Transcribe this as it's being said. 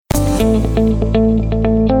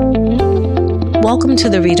Welcome to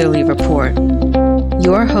the Readerly Report.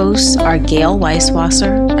 Your hosts are Gail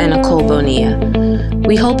Weisswasser and Nicole Bonilla.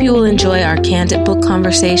 We hope you will enjoy our candid book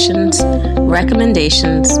conversations,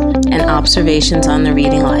 recommendations, and observations on the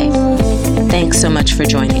reading life. Thanks so much for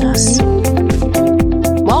joining us.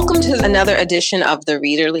 Welcome to another edition of the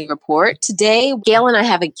Readerly Report. Today, Gail and I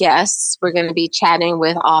have a guest. We're going to be chatting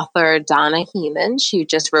with author Donna Hemans. She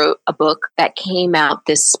just wrote a book that came out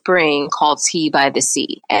this spring called Tea by the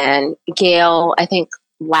Sea. And Gail, I think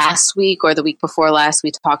last week or the week before last,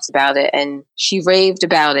 we talked about it and she raved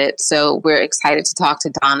about it. So we're excited to talk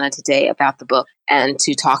to Donna today about the book and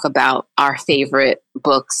to talk about our favorite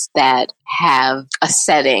books that have a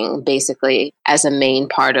setting basically as a main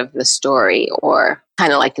part of the story or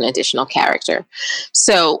kind of like an additional character.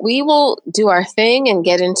 So we will do our thing and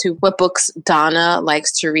get into what books Donna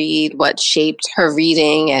likes to read, what shaped her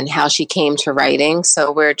reading and how she came to writing.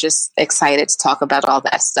 So we're just excited to talk about all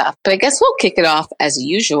that stuff. But I guess we'll kick it off as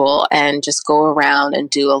usual and just go around and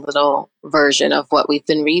do a little version of what we've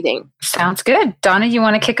been reading. Sounds good. Donna, you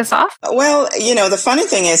want to kick us off? Well, the funny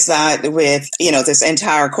thing is that with, this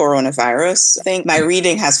entire coronavirus, I think my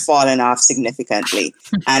reading has fallen off significantly.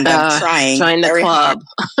 And I'm trying join the very club.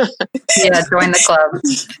 Yeah, join the club.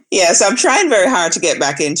 Yeah, so I'm trying very hard to get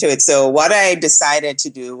back into it. So what I decided to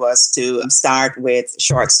do was to start with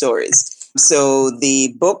short stories. So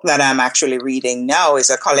the book that I'm actually reading now is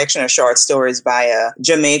a collection of short stories by a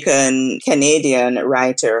Jamaican-Canadian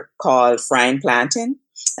writer called Frying Plantain.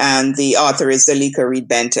 And the author is Zalika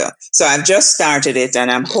Reed-Benter. So I've just started it and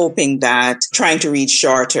I'm hoping that trying to read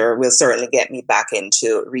shorter will certainly get me back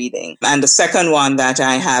into reading. And the second one that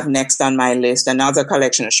I have next on my list, another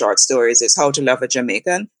collection of short stories, is How to Love a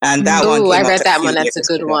Jamaican. And that one came I read out that one. That's a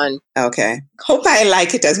good one. Okay. Hope I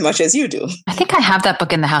like it as much as you do. I think I have that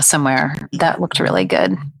book in the house somewhere. That looked really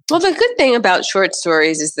good. Well, the good thing about short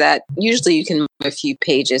stories is that usually you can move a few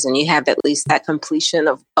pages and you have at least that completion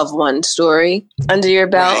of one story under your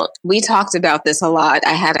belt. Right. We talked about this a lot.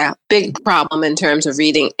 I had a big problem in terms of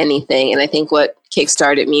reading anything. And I think what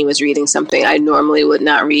kickstarted me was reading something I normally would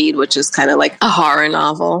not read, which is kind of like a horror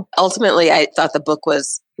novel. Ultimately, I thought the book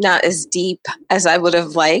was not as deep as I would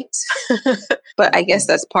have liked. But I guess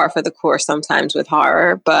that's par for the course sometimes with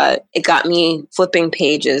horror. But it got me flipping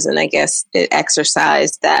pages and I guess it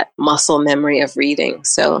exercised that muscle memory of reading.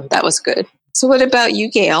 So that was good. So what about you,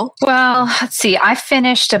 Gail? Well, let's see. I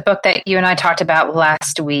finished a book that you and I talked about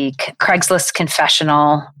last week, Craigslist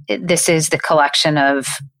Confessional. This is the collection of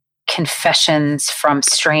confessions from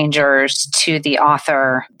strangers to the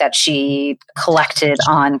author that she collected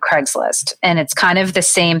on Craigslist. And it's kind of the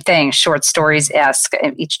same thing, short stories-esque.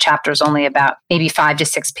 Each chapter is only about maybe 5 to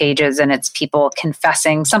 6 pages, and it's people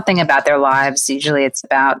confessing something about their lives. Usually it's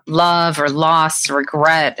about love or loss,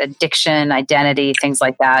 regret, addiction, identity, things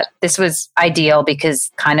like that. This was ideal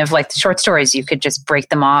because kind of like the short stories, you could just break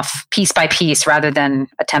them off piece by piece rather than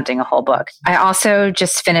attempting a whole book. I also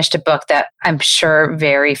just finished a book that I'm sure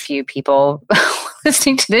very few people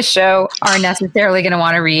listening to this show are necessarily going to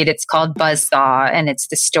want to read. It's called Buzzsaw, and it's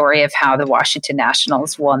the story of how the Washington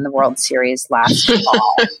Nationals won the World Series last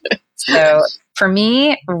fall. So for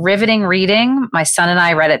me, riveting reading. My son and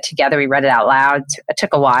I read it together. We read it out loud. It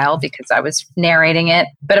took a while because I was narrating it.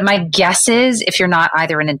 But my guess is if you're not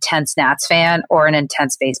either an intense Nats fan or an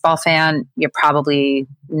intense baseball fan, you're probably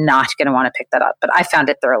not going to want to pick that up. But I found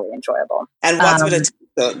it thoroughly enjoyable. And what's with it?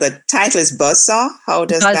 So the title is Buzzsaw. How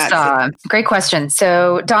does that? Great question.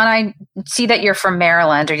 So, Donna, I see that you're from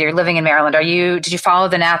Maryland, or you're living in Maryland. Did you follow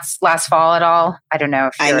the Nats last fall at all? I don't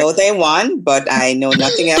know. I know they won, but I know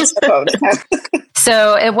nothing else about it.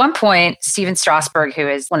 So at one point, Steven Strasburg, who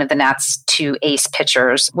is one of the Nats' 2 ace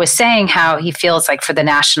pitchers, was saying how he feels like for the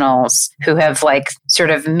Nationals, who have like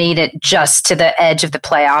sort of made it just to the edge of the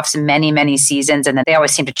playoffs in many, many seasons, and that they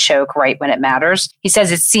always seem to choke right when it matters. He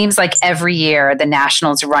says it seems like every year the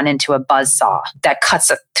Nationals run into a buzzsaw that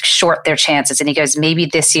cuts short their chances. And he goes, maybe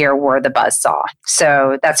this year we're the buzzsaw.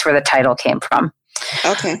 So that's where the title came from.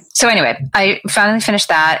 Okay. So anyway, I finally finished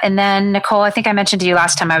that. And then, Nicole, I think I mentioned to you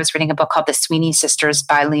last time I was reading a book called The Sweeney Sisters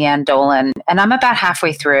by Leanne Dolan. And I'm about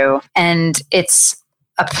halfway through. And it's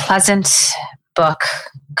a pleasant book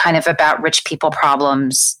kind of about rich people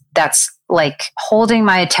problems that's like holding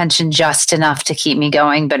my attention just enough to keep me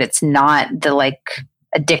going, but it's not the like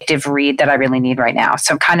addictive read that I really need right now.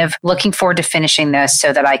 So I'm kind of looking forward to finishing this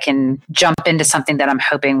so that I can jump into something that I'm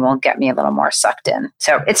hoping will get me a little more sucked in.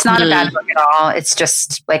 So it's not a bad book at all. It's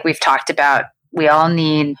just like we've talked about, we all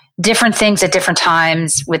need different things at different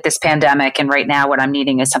times with this pandemic. And right now what I'm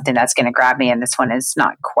needing is something that's going to grab me. And this one is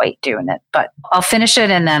not quite doing it, but I'll finish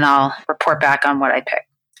it and then I'll report back on what I pick.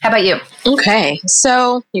 How about you? Okay,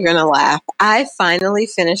 so you're going to laugh. I finally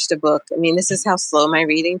finished a book. I mean, this is how slow my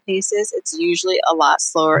reading pace is. It's usually a lot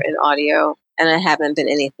slower in audio, and I haven't been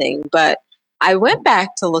anything, but I went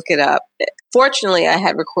back to look it up. Fortunately, I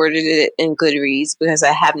had recorded it in Goodreads because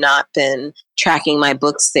I have not been tracking my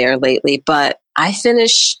books there lately, but I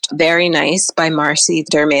finished Very Nice by Marcy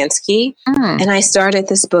Dermansky, and I started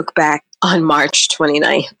this book back on March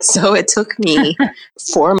 29th. So it took me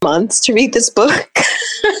 4 months to read this book.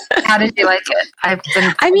 How did you like it? I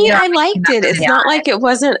liked it. It's not like it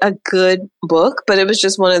wasn't a good book, but it was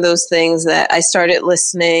just one of those things that I started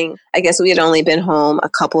listening. I guess we had only been home a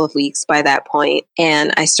couple of weeks by that point,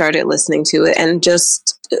 and I started listening to it and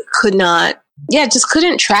just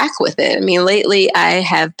couldn't track with it. I mean, lately I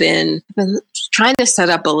have been trying to set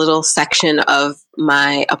up a little section of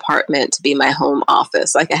my apartment to be my home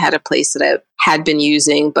office. Like I had a place that I had been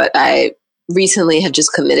using, but I recently have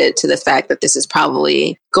just committed to the fact that this is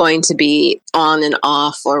probably going to be on and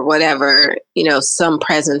off or whatever, some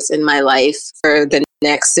presence in my life for the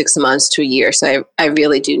next 6 months to a year. So I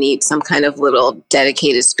really do need some kind of little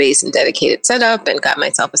dedicated space and dedicated setup, and got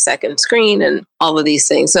myself a second screen and all of these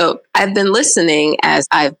things. So I've been listening as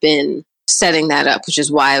I've been setting that up, which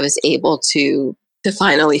is why I was able to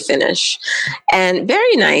finally finish. And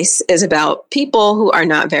Very Nice is about people who are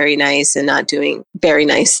not very nice and not doing very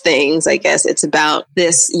nice things. I guess it's about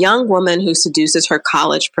this young woman who seduces her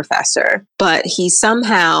college professor, but he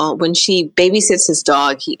somehow, when she babysits his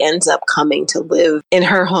dog, he ends up coming to live in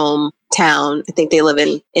her hometown. I think they live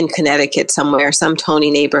in Connecticut somewhere, some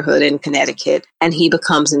Tony neighborhood in Connecticut, and he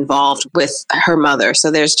becomes involved with her mother.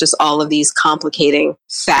 So there's just all of these complicating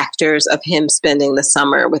factors of him spending the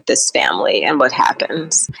summer with this family and what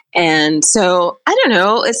happens. And so, I don't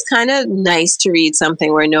know, it's kind of nice to read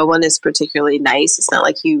something where no one is particularly nice. It's not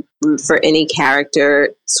like you root for any character,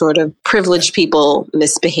 sort of privileged people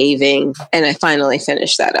misbehaving. And I finally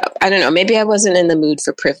finished that up. I don't know, maybe I wasn't in the mood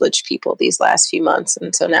for privileged people these last few months.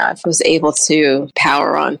 And so now I was able to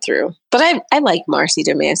power on through. But I like Marcy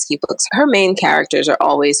Dermansky books. Her main characters are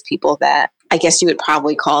always people that I guess you would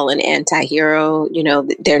probably call an anti-hero.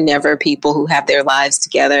 They're never people who have their lives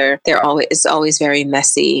together. It's always very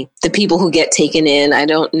messy. The people who get taken in, I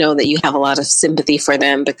don't know that you have a lot of sympathy for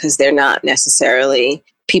them because they're not necessarily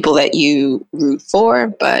people that you root for,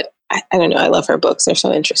 but I don't know. I love her books. They're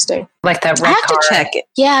so interesting. Like that red car. I have to check it.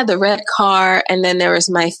 Yeah, the red car. And then there was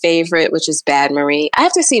my favorite, which is Bad Marie. I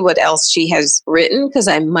have to see what else she has written because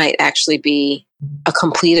I might actually be a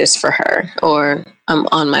completist for her, or I'm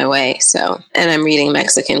on my way. So, and I'm reading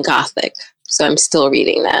Mexican Gothic. So I'm still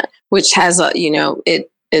reading that, which has it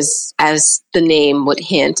is, as the name would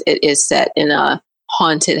hint, it is set in a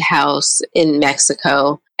haunted house in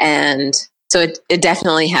Mexico. And so it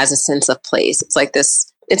definitely has a sense of place. It's like this.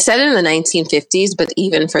 It's set in the 1950s, but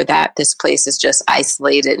even for that, this place is just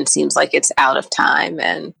isolated and seems like it's out of time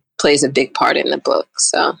and plays a big part in the book.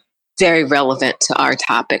 So very relevant to our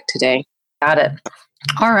topic today. Got it.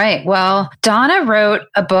 All right. Well, Donna wrote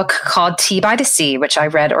a book called Tea by the Sea, which I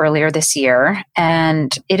read earlier this year.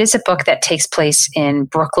 And it is a book that takes place in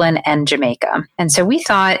Brooklyn and Jamaica. And so we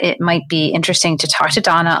thought it might be interesting to talk to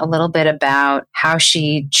Donna a little bit about how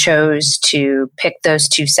she chose to pick those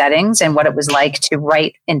two settings and what it was like to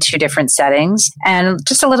write in two different settings, and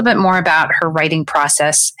just a little bit more about her writing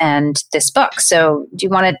process and this book. So do you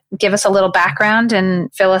want to give us a little background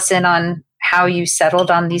and fill us in on how you settled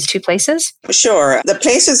on these two places? Sure. The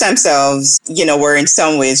places themselves, were in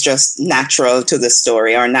some ways just natural to the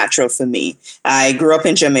story, or natural for me. I grew up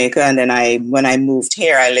in Jamaica, and then when I moved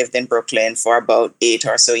here, I lived in Brooklyn for about 8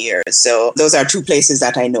 or so years. So those are two places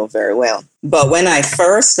that I know very well. But when I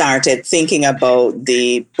first started thinking about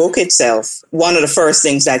the book itself, one of the first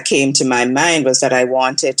things that came to my mind was that I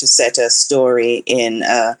wanted to set a story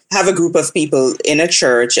have a group of people in a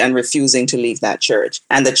church and refusing to leave that church.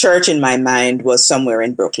 And the church in my mind was somewhere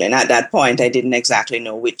in Brooklyn. At that point, I didn't exactly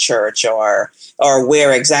know which church or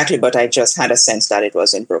where exactly, but I just had a sense that it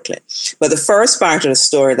was in Brooklyn. But the first part of the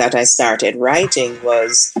story that I started writing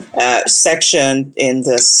was a section in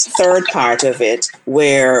the third part of it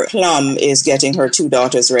where Plum is getting her 2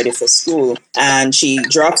 daughters ready for school, and she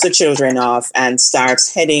drops the children off and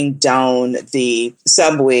starts heading down the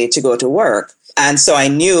subway to go to work. And so I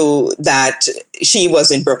knew that she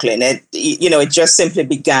was in Brooklyn. It just simply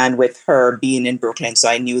began with her being in Brooklyn. So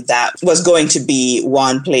I knew that was going to be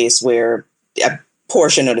one place where a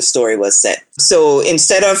portion of the story was set. So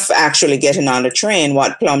instead of actually getting on the train,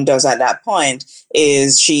 what Plum does at that point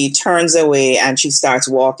is she turns away and she starts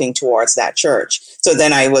walking towards that church. So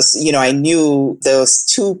then I knew those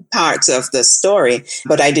two parts of the story,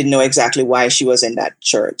 but I didn't know exactly why she was in that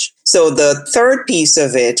church. So the third piece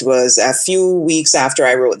of it was a few weeks after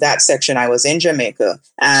I wrote that section, I was in Jamaica,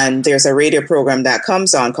 and there's a radio program that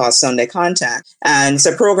comes on called Sunday Contact. And it's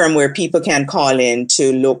a program where people can call in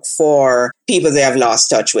to look for people they have lost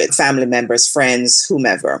touch with, family members, friends,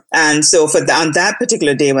 whomever. And so on that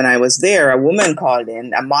particular day when I was there, a woman called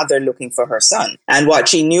in, a mother looking for her son. And what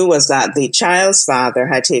she knew was that the child's father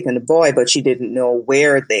had taken the boy, but she didn't know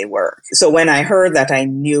where they were. So when I heard that, I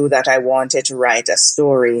knew that I wanted to write a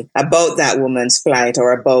story about that woman's plight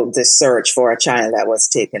or about the search for a child that was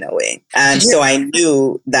taken away. And so I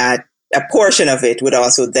knew that a portion of it would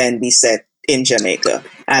also then be set in Jamaica.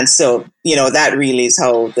 And so, that really is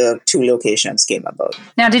how the two locations came about.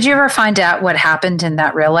 Now, did you ever find out what happened in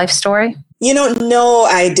that real life story? No,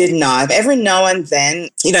 I did not. Every now and then,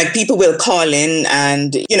 people will call in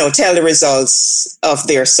and, tell the results of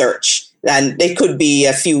their search. And it could be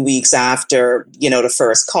a few weeks after, the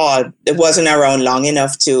first call. It wasn't around long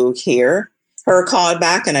enough to hear her call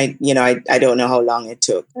back. And I don't know how long it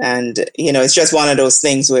took. And, it's just one of those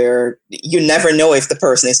things where you never know if the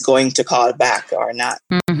person is going to call back or not.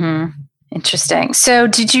 Mm-hmm. Interesting. So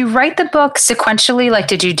did you write the book sequentially? Like,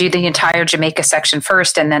 did you do the entire Jamaica section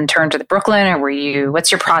first and then turn to the Brooklyn? Or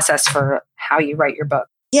what's your process for how you write your book?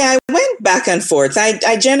 Yeah, I went back and forth.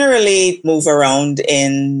 I generally move around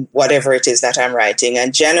in whatever it is that I'm writing.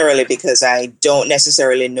 And generally because I don't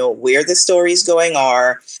necessarily know where the story is going,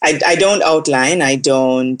 or I don't outline. I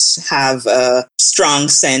don't have a strong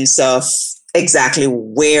sense of exactly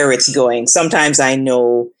where it's going. Sometimes I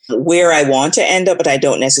know where I want to end up, but I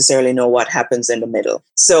don't necessarily know what happens in the middle.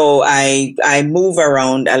 So I move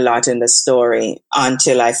around a lot in the story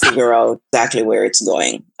until I figure out exactly where it's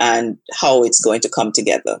going and how it's going to come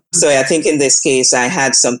together. So I think in this case, I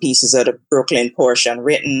had some pieces of the Brooklyn portion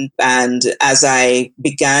written. And as I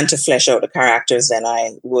began to flesh out the characters, then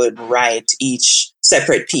I would write each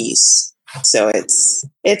separate piece. So it's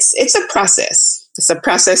a process. It's a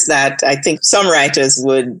process that I think some writers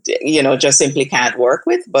would, just simply can't work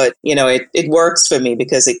with. But, it works for me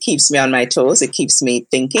because it keeps me on my toes. It keeps me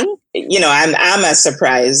thinking. I'm as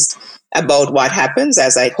surprised about what happens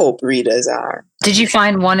as I hope readers are. Did you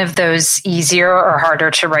find one of those easier or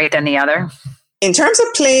harder to write than the other? In terms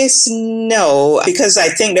of place, no, because I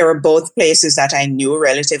think there were both places that I knew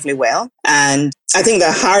relatively well. And I think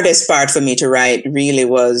the hardest part for me to write really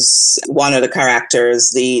was one of the characters,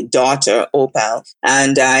 the daughter, Opal.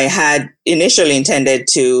 And I had initially intended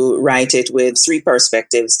to write it with three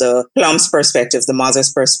perspectives: the Plum's perspective, the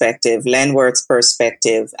mother's perspective, Lenworth's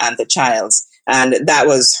perspective, and the child's. And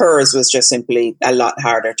hers was just simply a lot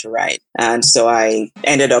harder to write. And so I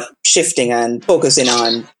ended up shifting and focusing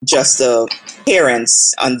on just the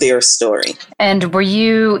parents on their story. And were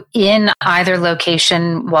you in either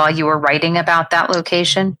location while you were writing about that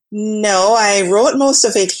location? No, I wrote most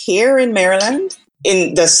of it here in Maryland.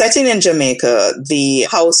 In the setting in Jamaica, the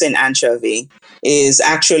house in Anchovy is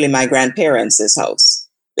actually my grandparents' house.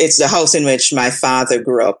 It's the house in which my father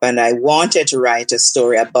grew up, and I wanted to write a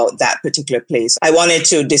story about that particular place. I wanted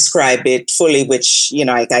to describe it fully, which,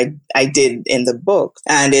 I did in the book.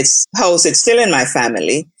 And it's still in my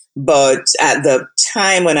family, but at the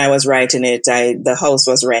time when I was writing it, the house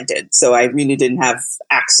was rented. So I really didn't have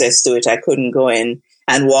access to it. I couldn't go in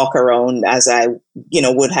and walk around as I,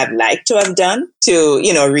 would have liked to have done to,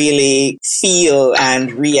 really feel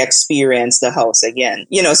and re-experience the house again.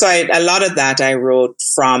 So a lot of that I wrote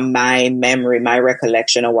from my memory, my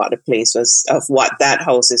recollection of what the place was, of what that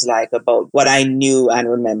house is like, about what I knew and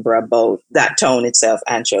remember about that town itself,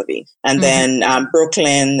 Anchovy. And then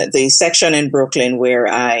Brooklyn, the section in Brooklyn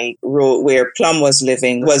where I wrote, where Plum was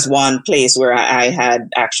living, was one place where I had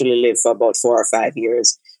actually lived for about 4 or 5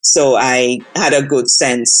 years. So I had a good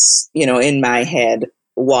sense, in my head,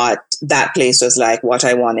 what that place was like, what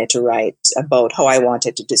I wanted to write about, how I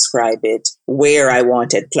wanted to describe it, where I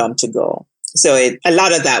wanted Plum to go. So a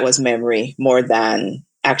lot of that was memory more than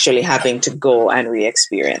actually having to go and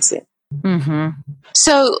re-experience it. Mm-hmm.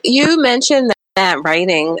 So you mentioned that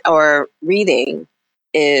writing or reading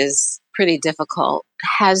is pretty difficult.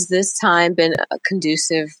 Has this time been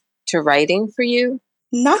conducive to writing for you?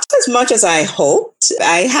 Not as much as I hoped.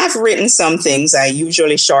 I have written some things,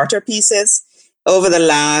 usually shorter pieces over the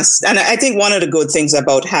last, and I think one of the good things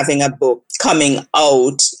about having a book coming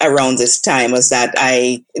out around this time was that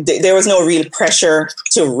there was no real pressure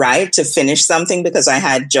to write, to finish something, because I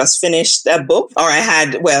had just finished a book, or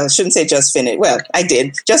I shouldn't say just finished. Well, I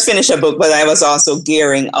did just finish a book, but I was also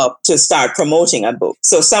gearing up to start promoting a book.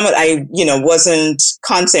 So I wasn't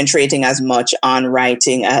concentrating as much on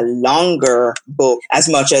writing a longer book as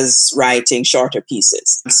much as writing shorter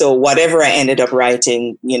pieces. So whatever I ended up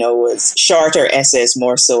writing, was shorter essays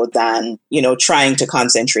more so than, trying to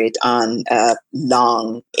concentrate on a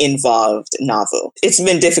long, involved novel. It's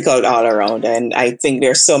been difficult all around. And I think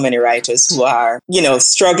there's so many writers who are,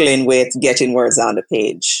 struggling with getting words on the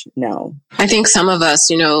page now. I think some of us,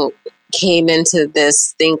 came into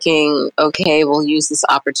this thinking, okay, we'll use this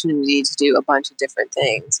opportunity to do a bunch of different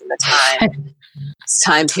things. And the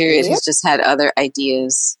time period has just had other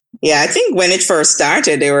ideas. Yeah, I think when it first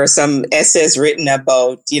started, there were some essays written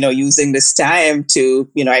about, using this time to,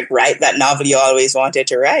 write that novel you always wanted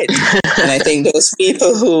to write. And I think those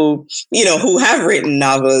people who have written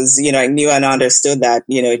novels, knew and understood that,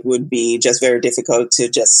 it would be just very difficult to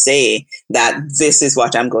just say that this is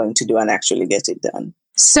what I'm going to do and actually get it done.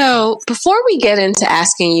 So before we get into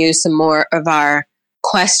asking you some more of our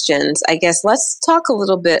questions, I guess let's talk a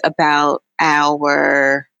little bit about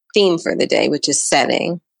our theme for the day, which is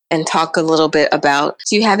setting, and talk a little bit about,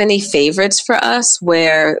 do you have any favorites for us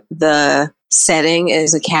where the setting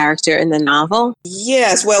is a character in the novel?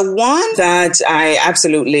 Yes. Well, one that I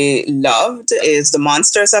absolutely loved is The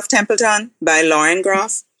Monsters of Templeton by Lauren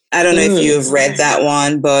Groff. I don't know if you've read that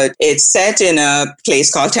one, but it's set in a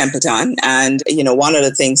place called Templeton. And, one of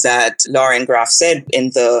the things that Lauren Groff said in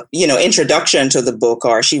the, introduction to the book,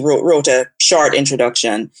 or she wrote a short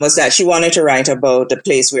introduction, was that she wanted to write about the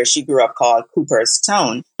place where she grew up called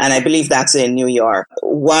Cooperstown. And I believe that's in New York.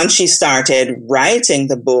 Once she started writing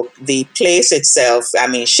the book, the place itself,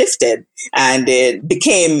 shifted and it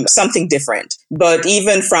became something different. But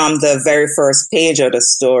even from the very first page of the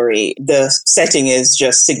story, the setting is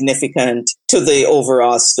just significant to the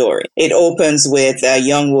overall story. It opens with a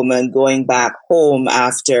young woman going back home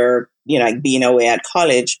after, being away at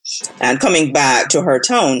college and coming back to her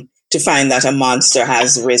town to find that a monster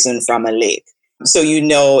has risen from a lake. So,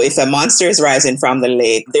 if a monster is rising from the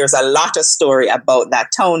lake, there's a lot of story about that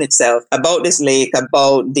town itself, about this lake,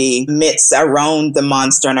 about the myths around the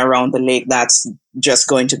monster and around the lake. That's just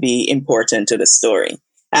going to be important to the story.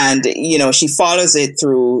 And, she follows it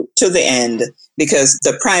through to the end because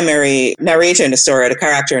the primary narrator in the story, or the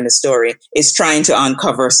character in the story, is trying to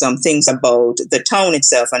uncover some things about the town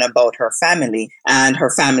itself and about her family and her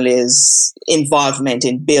family's involvement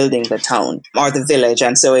in building the town or the village.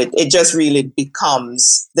 And so it just really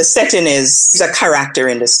becomes, the setting is a character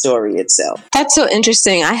in the story itself. That's so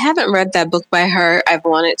interesting. I haven't read that book by her. I've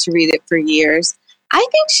wanted to read it for years. I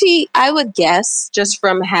think I would guess, just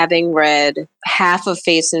from having read half of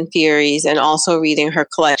Fates and Furies and also reading her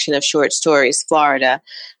collection of short stories, Florida,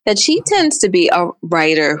 that she tends to be a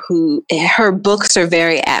writer who, her books are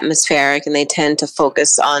very atmospheric and they tend to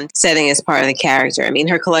focus on setting as part of the character.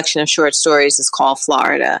 Her collection of short stories is called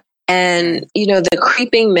Florida. And, the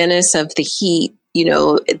creeping menace of the heat,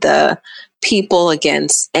 the people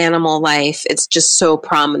against animal life, it's just so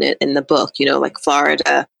prominent in the book, like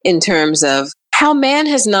Florida, in terms of how man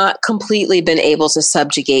has not completely been able to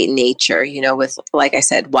subjugate nature, with, like I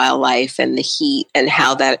said, wildlife and the heat and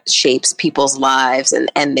how that shapes people's lives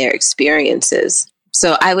and their experiences.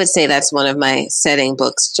 So I would say that's one of my setting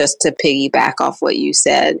books, just to piggyback off what you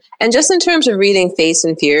said. And just in terms of reading Fates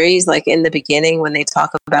and Furies, like in the beginning, when they talk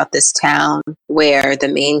about this town where the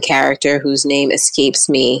main character, whose name escapes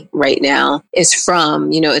me right now, is from,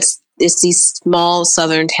 it's these small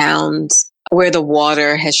southern towns where the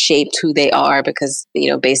water has shaped who they are because,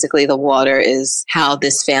 basically the water is how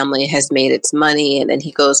this family has made its money. And then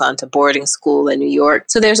he goes on to boarding school in New York.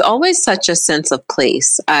 So there's always such a sense of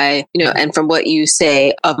place. And from what you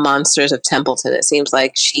say of Monsters of Templeton, it seems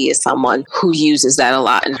like she is someone who uses that a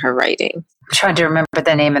lot in her writing. I'm trying to remember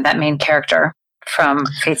the name of that main character from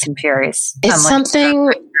Fates and Furies. It's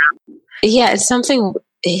something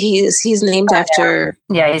He's named after...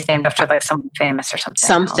 Yeah, he's named after like someone famous or something.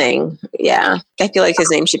 Something, yeah. I feel like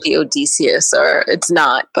his name should be Odysseus, or it's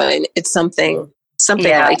not, but it's something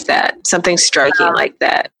like that. Something striking like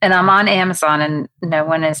that. And I'm on Amazon and no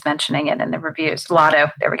one is mentioning it in the reviews.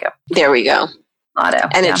 Lotto, there we go. Lotto.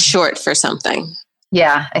 And it's short for something.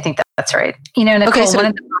 Yeah, I think that's right. Nicole, one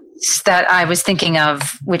of the books that I was thinking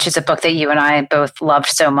of, which is a book that you and I both loved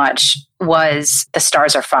so much, was The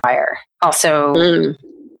Stars Are Fire. Also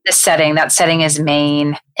the setting. That setting is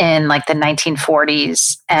Maine in like the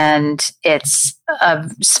 1940s. And it's a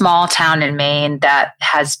small town in Maine that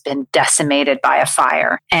has been decimated by a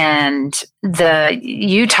fire. And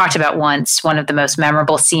you talked about once, one of the most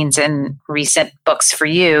memorable scenes in recent books for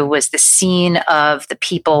you was the scene of the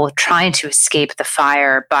people trying to escape the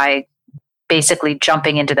fire by basically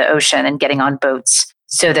jumping into the ocean and getting on boats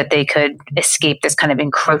so that they could escape this kind of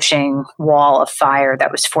encroaching wall of fire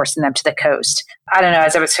that was forcing them to the coast. I don't know,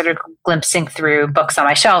 as I was sort of glimpsing through books on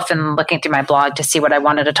my shelf and looking through my blog to see what I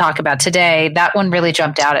wanted to talk about today, that one really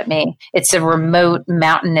jumped out at me. It's a remote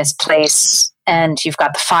mountainous place, and you've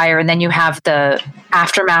got the fire, and then you have the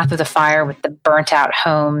aftermath of the fire with the burnt out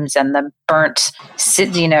homes and the burnt,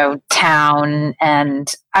 town.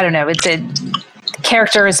 And I don't know, the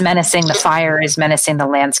character is menacing, the fire is menacing, the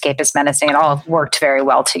landscape is menacing. It all worked very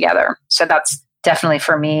well together. So that's definitely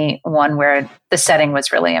for me one where the setting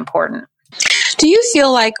was really important. Do you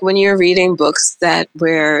feel like when you're reading books that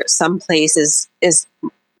where some place is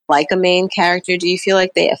like a main character, do you feel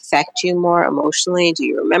like they affect you more emotionally? Do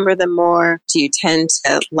you remember them more? Do you tend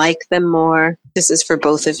to like them more? This is for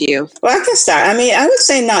both of you. Well, I can start. I mean, I would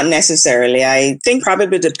say not necessarily. I think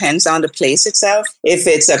probably depends on the place itself. If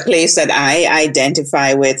it's a place that I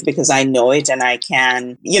identify with because I know it and I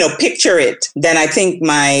can, picture it, then I think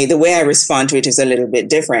the way I respond to it is a little bit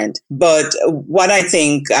different. But what I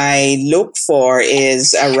think I look for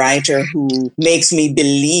is a writer who makes me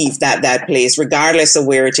believe that place, regardless of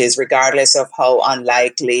where it is, regardless of how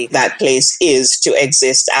unlikely that place is to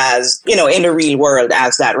exist as, in the real world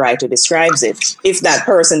as that writer describes it. If that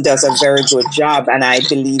person does a very good job and I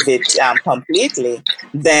believe it completely,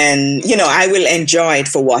 then, I will enjoy it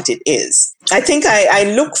for what it is. I think I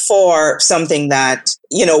look for something that,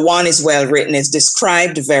 one is well written, is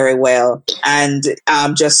described very well, and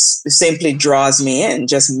just simply draws me in,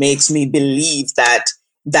 just makes me believe that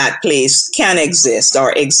place can exist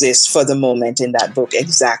or exist for the moment in that book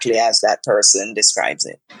exactly as that person describes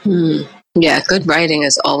it. Yeah, good writing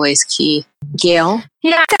is always key. Gail?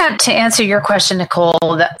 Yeah, to answer your question, Nicole,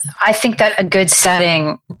 I think that a good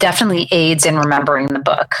setting definitely aids in remembering the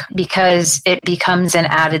book because it becomes an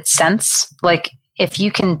added sense. Like if you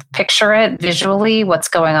can picture it visually, what's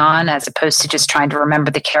going on, as opposed to just trying to remember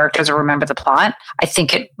the characters or remember the plot, I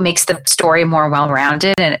think it makes the story more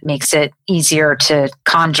well-rounded and it makes it easier to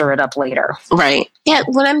conjure it up later. Right. Yeah,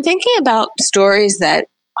 when I'm thinking about stories that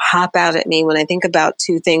hop out at me when I think about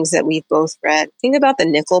two things that we've both read. Think about The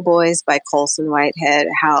Nickel Boys by Colson Whitehead,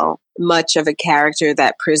 how much of a character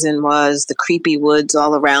that prison was, the creepy woods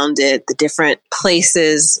all around it, the different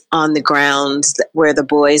places on the grounds where the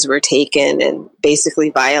boys were taken and basically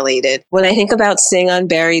violated. When I think about Sing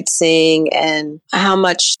Unburied Sing and how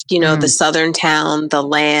much, the southern town, the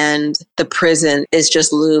land, the prison is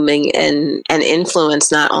just looming and influence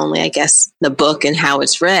not only, I guess, the book and how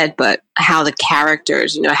it's read, but how the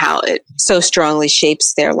characters, how it so strongly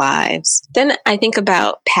shapes their lives. Then I think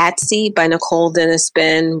about Patsy by Nicole Dennis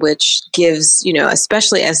Benn, which gives,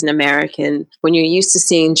 especially as an American, when you're used to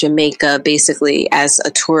seeing Jamaica basically as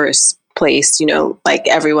a tourist place, like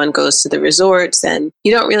everyone goes to the resorts and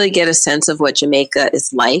you don't really get a sense of what Jamaica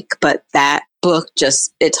is like. But that book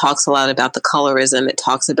it talks a lot about the colorism. It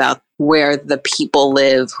talks about where the people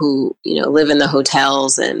live who, live in the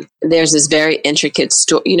hotels. And there's this very intricate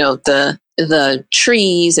story, the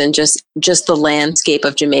trees and just the landscape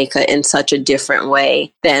of Jamaica in such a different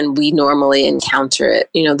way than we normally encounter it.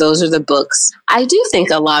 Those are the books. I do think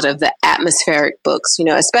a lot of the atmospheric books,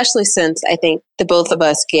 especially since I think the both of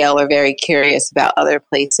us, Gail, are very curious about other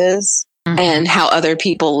places and how other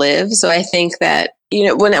people live. So I think that,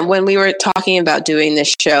 when we were talking about doing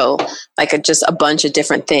this show, like just a bunch of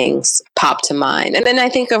different things popped to mind. And then I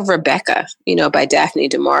think of Rebecca, by Daphne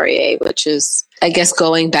du Maurier, which is, I guess,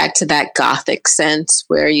 going back to that Gothic sense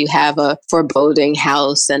where you have a foreboding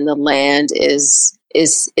house and the land is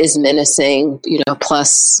menacing,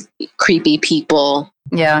 plus creepy people.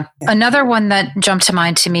 Yeah. Another one that jumped to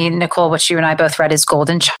mind to me, Nicole, which you and I both read, is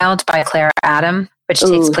Golden Child by Clara Adam, which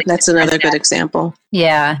takes place. That's another good example.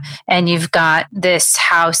 Yeah. And you've got this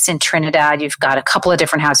house in Trinidad. You've got a couple of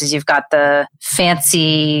different houses. You've got the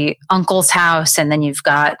fancy uncle's house, and then you've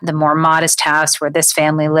got the more modest house where this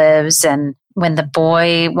family lives. And when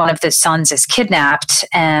one of the sons is kidnapped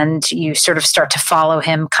and you sort of start to follow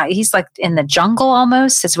him, he's like in the jungle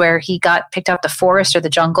almost, is where he got picked out, the forest or the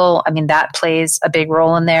jungle. I mean, that plays a big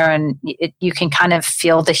role in there. And you can kind of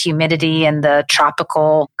feel the humidity and the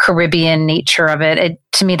tropical Caribbean nature of it.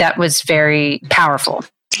 To me, that was very powerful.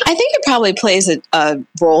 I think it probably plays a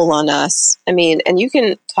role on us. I mean, and you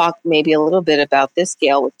can talk maybe a little bit about this,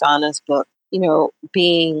 Gail, with Donna's book,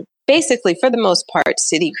 being basically, for the most part,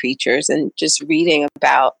 city creatures, and just reading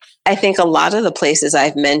about, I think a lot of the places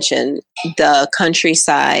I've mentioned, the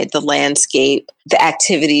countryside, the landscape, the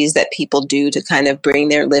activities that people do to kind of bring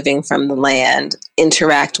their living from the land,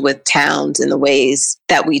 interact with towns in the ways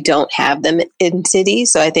that we don't have them in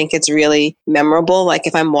cities. So I think it's really memorable. Like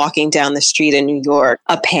if I'm walking down the street in New York,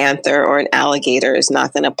 a panther or an alligator is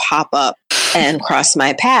not going to pop up and cross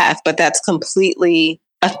my path, but that's completely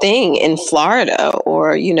a thing in Florida.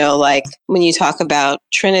 Or, like when you talk about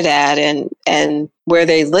Trinidad and where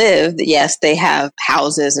they live, yes, they have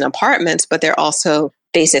houses and apartments, but they're also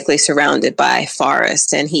basically surrounded by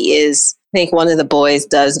forests. And I think one of the boys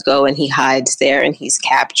does go and he hides there and he's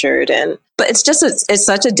captured. But it's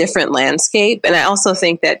such a different landscape. And I also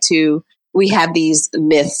think that too, we have these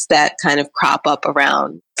myths that kind of crop up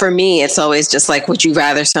around. For me, it's always just like, would you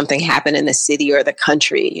rather something happen in the city or the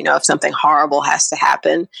country? If something horrible has to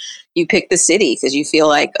happen, you pick the city because you feel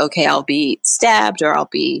like, okay, I'll be stabbed or I'll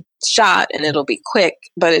be shot and it'll be quick.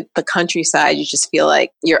 But at the countryside, you just feel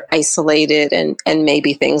like you're isolated and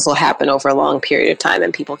maybe things will happen over a long period of time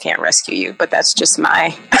and people can't rescue you. But that's just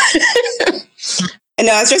my...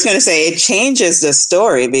 No, I was just going to say it changes the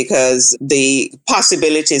story because the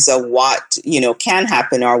possibilities of what, can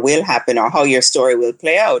happen or will happen or how your story will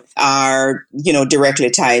play out are, directly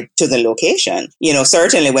tied to the location.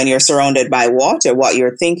 Certainly when you're surrounded by water, what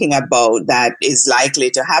you're thinking about that is likely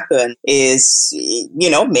to happen is,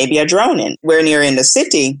 maybe a drowning. When you're in the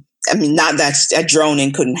city, I mean, not that a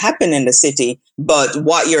drowning couldn't happen in the city, but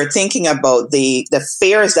what you're thinking about, the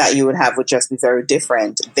fears that you would have would just be very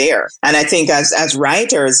different there. And I think as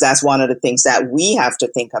writers, that's one of the things that we have to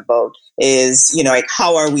think about is, like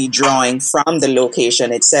how are we drawing from the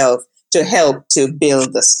location itself to help to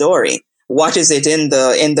build the story? What is it in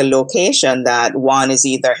the location that one is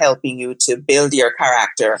either helping you to build your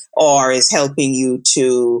character or is helping you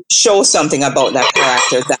to show something about that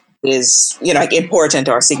character that is, important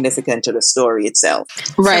or significant to the story itself.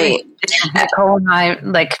 Right. So Nicole and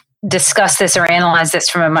I discuss this or analyze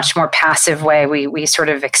this from a much more passive way. We sort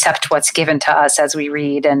of accept what's given to us as we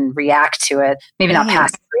read and react to it. Maybe not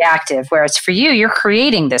passive, reactive. Whereas for you, you're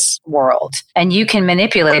creating this world and you can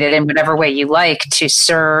manipulate it in whatever way you like to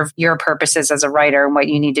serve your purposes as a writer and what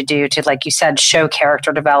you need to do to, like you said, show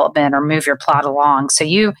character development or move your plot along. So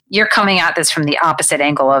you're coming at this from the opposite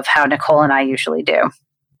angle of how Nicole and I usually do.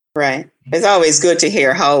 Right. It's always good to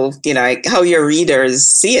hear how your readers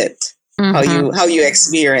see it, how you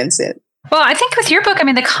experience it. Well, I think with your book,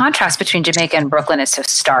 the contrast between Jamaica and Brooklyn is so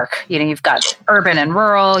stark. You've got urban and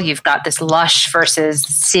rural, you've got this lush versus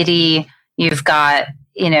city, you've got,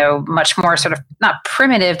 much more sort of not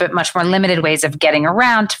primitive, but much more limited ways of getting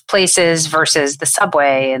around to places versus the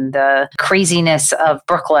subway and the craziness of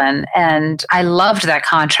Brooklyn. And I loved that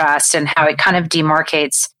contrast and how it kind of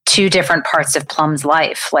demarcates two different parts of Plum's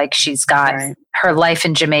life. Like she's got her life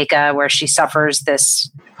in Jamaica where she suffers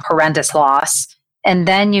this horrendous loss. And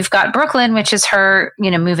then you've got Brooklyn, which is her,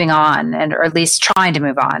 moving on or at least trying to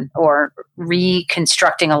move on or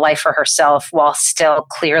reconstructing a life for herself while still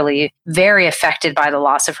clearly very affected by the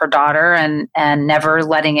loss of her daughter and never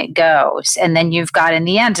letting it go. And then you've got in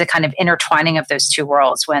the end a kind of intertwining of those two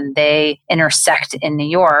worlds when they intersect in New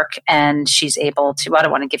York and she's able to, I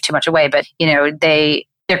don't want to give too much away, but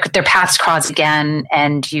their paths cross again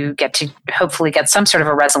and you get to hopefully get some sort of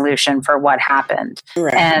a resolution for what happened.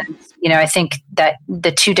 Right. And, I think that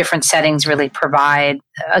the two different settings really provide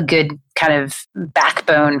a good kind of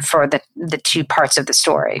backbone for the two parts of the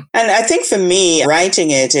story. And I think for me, writing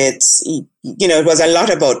it was a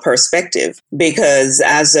lot about perspective because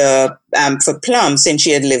for Plum, since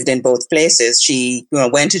she had lived in both places, she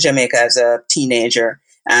went to Jamaica as a teenager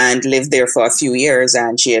and lived there for a few years.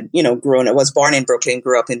 And she had, was born in Brooklyn,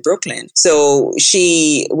 grew up in Brooklyn. So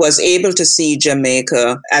she was able to see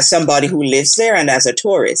Jamaica as somebody who lives there and as a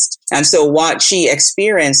tourist. And so what she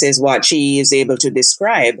experiences, what she is able to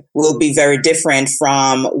describe will be very different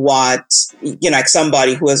from what,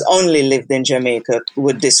 somebody who has only lived in Jamaica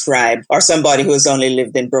would describe or somebody who has only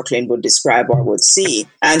lived in Brooklyn would describe or would see.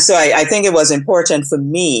 And so I think it was important for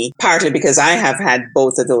me, partly because I have had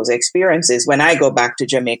both of those experiences. When I go back to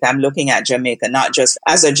Jamaica, I'm looking at Jamaica not just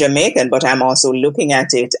as a Jamaican, but I'm also looking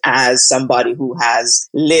at it as somebody who has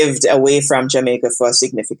lived away from Jamaica for a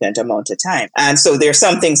significant amount of time. And so there's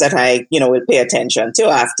some things that I, will pay attention to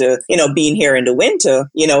after, being here in the winter.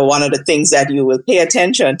 One of the things that you will pay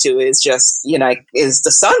attention to is just, is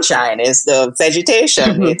the sunshine, is the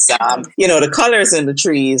vegetation. It's, the colors in the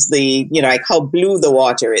trees, how blue the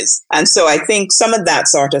water is. And so I think some of that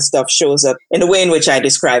sort of stuff shows up in the way in which I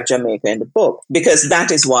describe Jamaica in the book, because that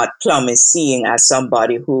that is what Plum is seeing as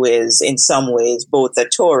somebody who is in some ways both a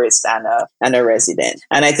tourist and a resident.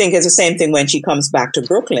 And I think it's the same thing when she comes back to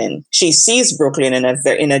Brooklyn. She sees Brooklyn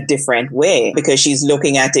in a different way because she's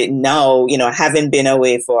looking at it now, having been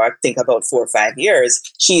away for, I think, about 4 or 5 years.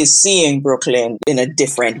 She is seeing Brooklyn in a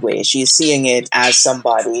different way. She's seeing it as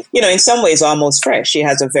somebody, in some ways almost fresh. She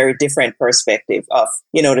has a very different perspective of,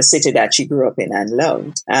 the city that she grew up in and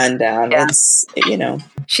loved. And it's,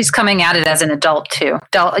 She's coming at it as an adult too.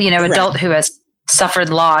 Adult who has suffered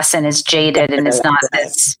loss and is jaded and is not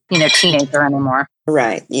this, teenager anymore.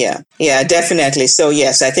 Right. Yeah. Yeah, definitely. So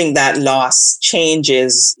yes, I think that loss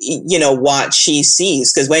changes, what she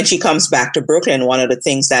sees. Because when she comes back to Brooklyn, one of the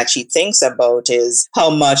things that she thinks about is how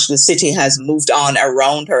much the city has moved on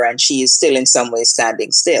around her and she is still in some ways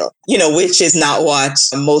standing still, which is not what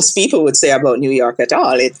most people would say about New York at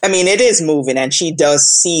all. It is moving and she does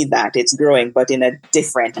see that it's growing, but in a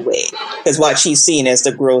different way. Because what she's seen is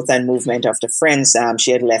the growth and movement of the friends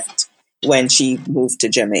she had left when she moved to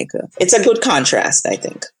Jamaica. It's a good contrast, I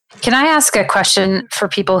think. Can I ask a question for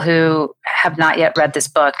people who have not yet read this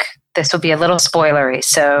book? This will be a little spoilery,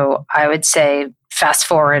 so I would say fast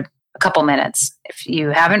forward a couple minutes. If you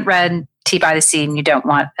haven't read Tea by the Sea and you don't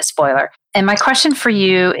want a spoiler. And my question for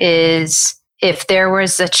you is, if there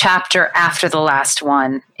was a chapter after the last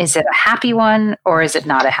one, is it a happy one or is it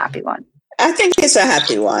not a happy one? I think it's a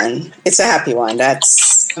happy one. It's a happy one.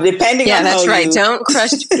 That's depending on how that's right. Don't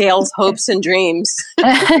crush Gail's hopes and dreams.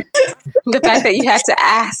 The fact that you have to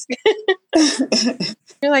ask.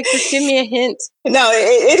 You're like, just give me a hint. No,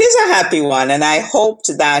 it is a happy one. And I hoped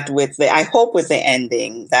that with the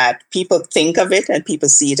ending that people think of it and people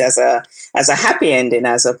see it as a happy ending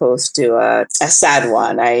as opposed to a sad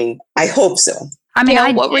one. I hope so.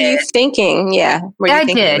 What were you thinking? Yeah. I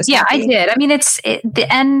did. The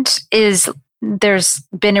end is, there's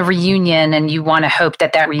been a reunion and you want to hope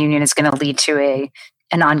that reunion is going to lead to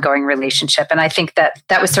an ongoing relationship. And I think that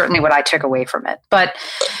was certainly what I took away from it. But,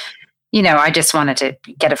 I just wanted to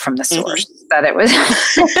get it from the source that it was.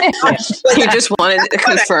 You just wanted it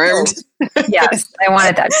confirmed. Yes, I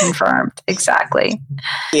wanted that confirmed. Exactly.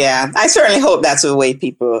 Yeah, I certainly hope that's the way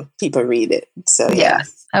people read it. So, yeah.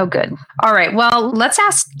 Oh, good. All right. Well, let's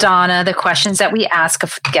ask Donna the questions that we ask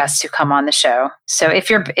of guests who come on the show. So if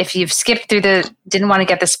you've skipped through didn't want to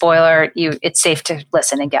get the spoiler, it's safe to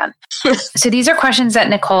listen again. So these are questions that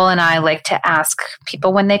Nicole and I like to ask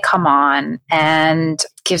people when they come on, and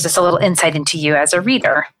gives us a little insight into you as a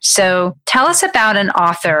reader. So tell us about an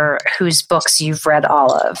author whose books you've read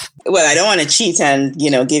all of. Well, I don't want to cheat and,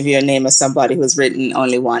 give you a name of somebody who's written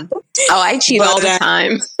only one book. Oh, I cheat all the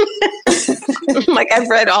time. Like, I've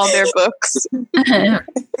read all their books.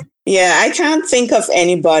 Yeah, I can't think of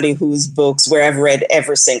anybody whose books where I've read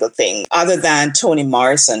every single thing other than Toni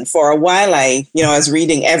Morrison. For a while, I was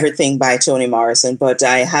reading everything by Toni Morrison, but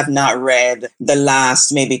I have not read the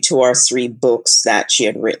last maybe 2 or 3 books that she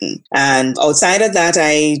had written. And outside of that,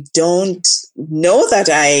 I don't know that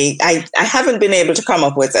I haven't been able to come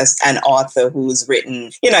up with an author who's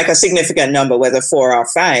written, like a significant number, whether 4 or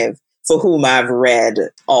 5, for whom I've read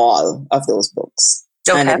all of those books.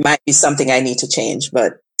 Okay. And it might be something I need to change,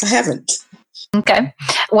 but I haven't. Okay.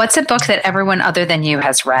 What's a book that everyone other than you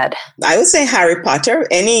has read? I would say Harry Potter.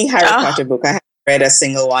 Any Harry Potter book. I haven't read a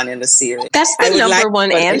single one in the series. That's the number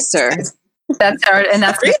one answer. That's Nicole and I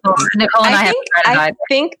have read it. I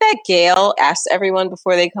think that Gail asks everyone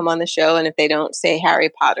before they come on the show, and if they don't say Harry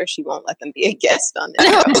Potter, she won't let them be a guest on the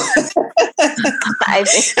show. I'm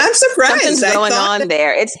surprised. Something's going on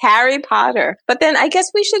there. It's Harry Potter. But then I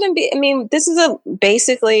guess we shouldn't be, this is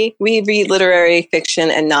basically, we read literary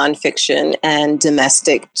fiction and nonfiction and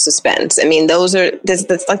domestic suspense.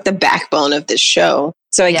 That's like the backbone of this show.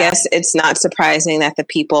 So I guess it's not surprising that the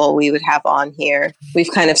people we would have on here,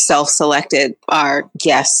 we've kind of self-selected our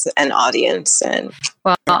guests and audience.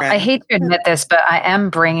 Well, I hate to admit this, but I am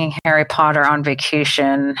bringing Harry Potter on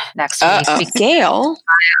vacation next week. Gail?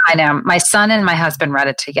 I know. My son and my husband read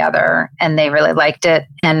it together, and they really liked it.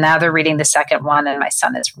 And now they're reading the second one, and my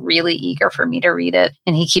son is really eager for me to read it.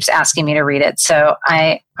 And he keeps asking me to read it. So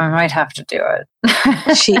I might have to do it.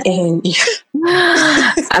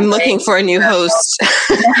 I'm looking for a new host.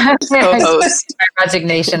 Co-host. My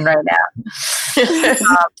resignation right now.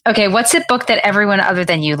 Okay, what's a book that everyone other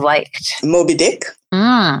than you liked? Moby Dick.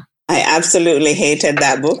 I absolutely hated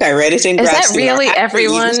that book. I read it in grad school. Is that really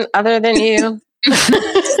everyone other than you? Well,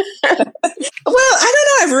 I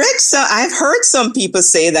don't know. I've heard some people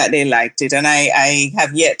say that they liked it, and I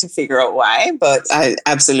have yet to figure out why, but I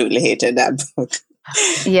absolutely hated that book.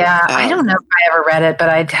 Yeah, I don't know if I ever read it, but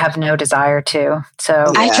I have no desire to. So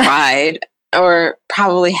I tried, or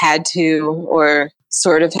probably had to, or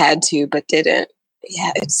sort of had to, but didn't.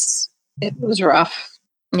 Yeah, it was rough.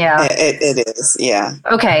 Yeah. It is, yeah.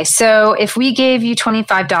 Okay, so if we gave you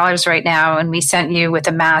 $25 right now and we sent you with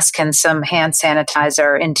a mask and some hand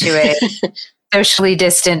sanitizer into a socially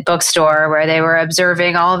distant bookstore where they were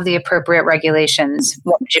observing all of the appropriate regulations,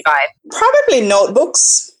 what would you buy? Probably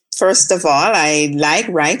notebooks. First of all, I like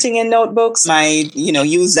writing in notebooks. I,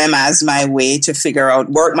 use them as my way to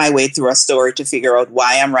work my way through a story to figure out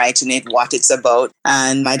why I'm writing it, what it's about.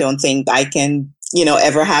 And I don't think I can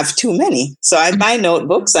ever have too many. So I buy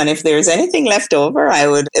notebooks, and if there's anything left over, I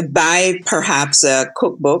would buy perhaps a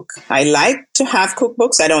cookbook. I like to have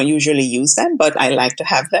cookbooks. I don't usually use them, but I like to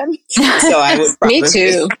have them. So I would probably... Me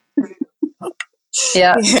too.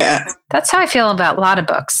 Yeah. That's how I feel about a lot of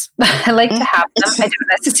books. I like to have them. I don't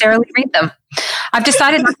necessarily read them. I've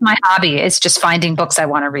decided that's my hobby. It's just finding books I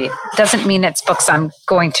want to read. Doesn't mean it's books I'm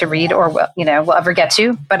going to read or will ever get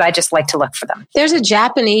to, but I just like to look for them. There's a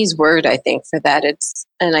Japanese word, I think, for that.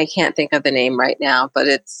 And I can't think of the name right now, but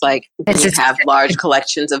it's like you have large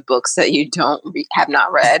collections of books that you have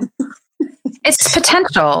not read. It's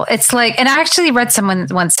potential. It's like, and I actually read someone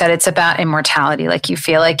once said it's about immortality. Like you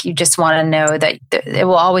feel like you just want to know that it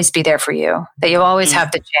will always be there for you, that you'll always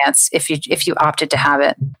have the chance if you opted to have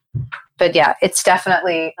it. But yeah, it's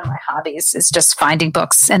definitely one of my hobbies is just finding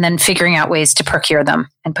books and then figuring out ways to procure them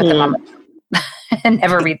and put them on and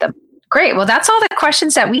never read them. Great. Well, that's all the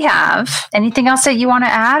questions that we have. Anything else that you want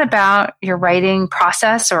to add about your writing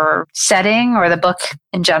process or setting or the book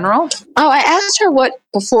in general? Oh, I asked her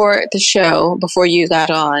before you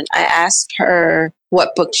got on, I asked her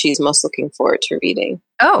what book she's most looking forward to reading.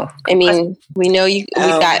 Oh, I mean, we know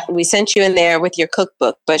we sent you in there with your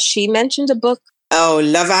cookbook, but she mentioned a book. Oh,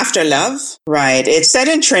 Love After Love. Right. It's set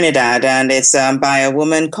in Trinidad, and it's by a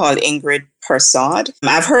woman called Ingrid Persad.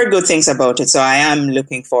 I've heard good things about it, so I am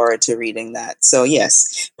looking forward to reading that. So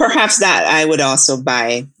yes, perhaps that I would also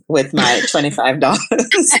buy with my $25.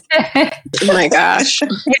 Oh my gosh.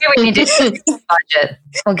 Maybe we need to budget.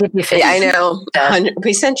 We'll give you $50. Yeah, I know.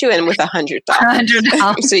 We sent you in with $100.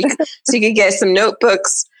 $100. so you could get some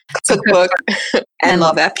notebooks, cookbook, and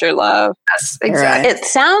Love After Love. Yes, exactly. It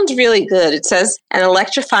sounds really good. It says, an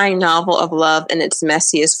electrifying novel of love in its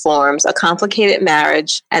messiest forms, a complicated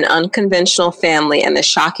marriage, an unconventional family, and the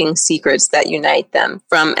shocking secrets that unite them,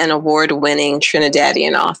 from an award-winning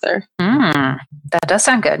Trinidadian author. That does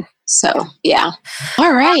sound good. So, yeah.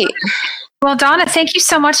 All right. Well, Donna, thank you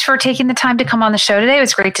so much for taking the time to come on the show today. It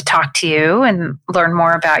was great to talk to you and learn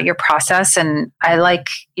more about your process. And I like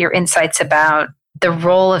your insights about the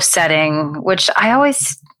role of setting, which I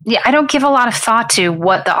don't give a lot of thought to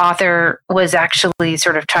what the author was actually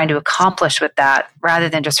sort of trying to accomplish with that, rather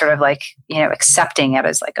than just sort of like, accepting it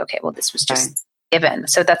as like, okay, well, this was just given.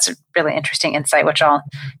 So that's a really interesting insight, which I'll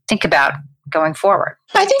think about going forward.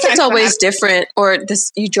 I think it's always different, or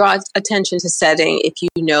you draw attention to setting if you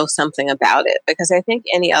know something about it, because I think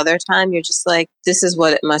any other time you're just like, this is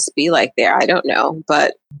what it must be like there. I don't know.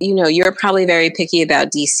 But, you're probably very picky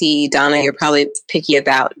about DC. Donna, you're probably picky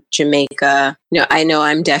about Jamaica. I know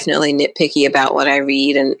I'm definitely nitpicky about what I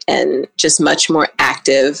read and just much more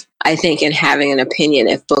active, I think, in having an opinion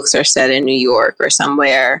if books are set in New York or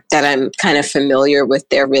somewhere that I'm kind of familiar with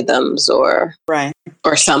their rhythms or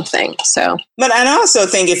something. So, but I also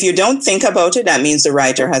think if you don't think about it, that means the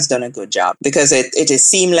writer has done a good job, because it is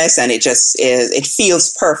seamless and it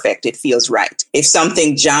feels perfect. It feels right. If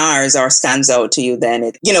something jars or stands out to you,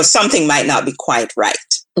 then something might not be quite right.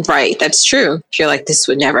 Right. That's true. If you're like, this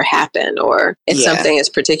would never happen, or if something is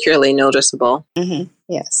particularly noticeable. Mm-hmm.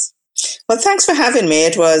 Yes. Well, thanks for having me.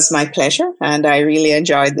 It was my pleasure, and I really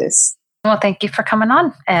enjoyed this. Well, thank you for coming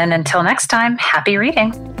on. And until next time, happy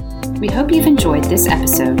reading. We hope you've enjoyed this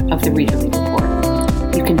episode of The Readerly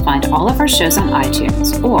Report. You can find all of our shows on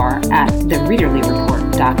iTunes or at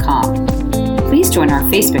thereaderlyreport.com. Please join our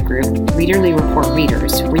Facebook group, Readerly Report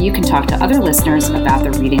Readers, where you can talk to other listeners about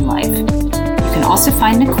their reading life. You can also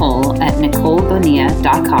find Nicole at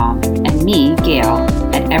NicoleBonilla.com and me, Gail,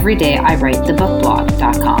 at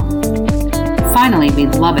EverydayIWriteTheBookBlog.com. Finally,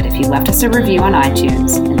 we'd love it if you left us a review on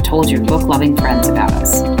iTunes and told your book-loving friends about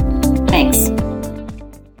us. Thanks.